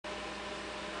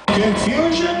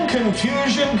Confusion,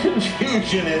 confusion,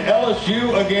 confusion in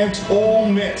LSU against Ole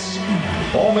Miss.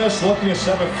 Ole Miss looking to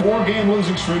set a 4-game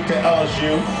losing streak to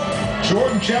LSU.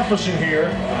 Jordan Jefferson here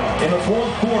in the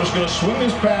fourth quarter is going to swing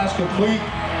his pass complete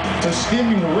to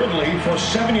Stephen Ridley for a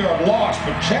 7-yard loss.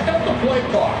 But check out the play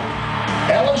clock.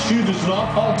 LSU does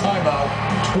not call timeout.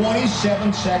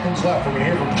 27 seconds left. We're going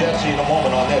to hear from Jesse in a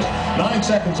moment on this. 9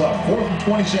 seconds left. 4th and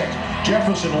 26.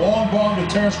 Jefferson long bomb to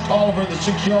Terrence Tolliver at the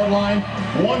 6-yard line.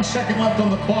 1 second left on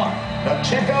the clock. Now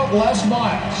check out Les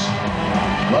Miles.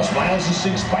 Les Miles is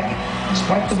saying spike it.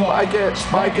 Spike the ball. Spike it.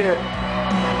 Spike it.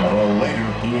 A little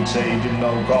later, he would say he didn't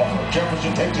know golfer.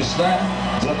 Jefferson takes a snap.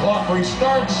 The clock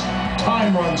restarts.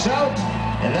 Time runs out.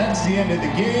 And that's the end of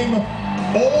the game.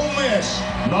 Ole Miss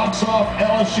knocks off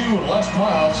LSU and Les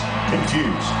Miles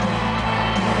confused.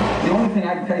 The only thing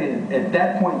I can tell you at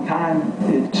that point in time,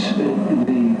 it's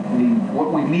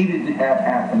what we needed to have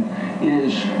happen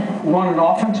is run an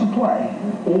offensive play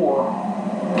or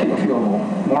kick a field goal,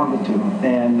 one of the two.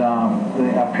 And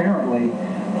apparently,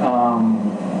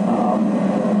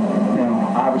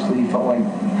 obviously he felt like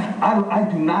I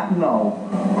do not know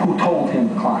who told him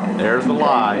to clock it. There's the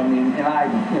lie. I mean, and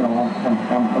I'm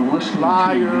listening to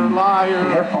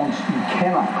the headphones. You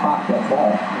cannot clock that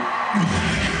ball.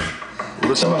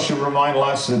 Someone should remind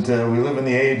Les that we live in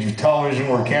the age of television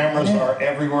where cameras are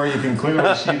everywhere. You can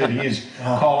clearly see that he is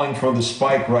calling for the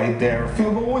spike right there.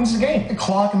 Field goal wins the game.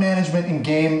 Clock management and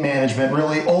game management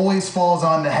really always falls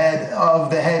on the head of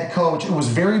the head coach. It was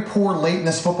very poor late in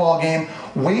this football game,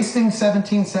 wasting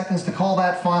 17 seconds to call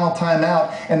that final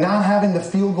timeout and not having the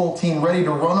field goal team ready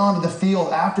to run onto the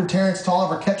field after Terrence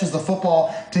Tolliver catches the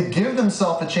football to give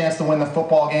themselves a chance to win the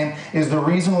football game is the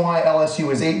reason why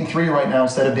LSU is 8-3 right now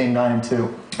instead of being 9-2.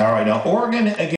 All right, now Oregon again.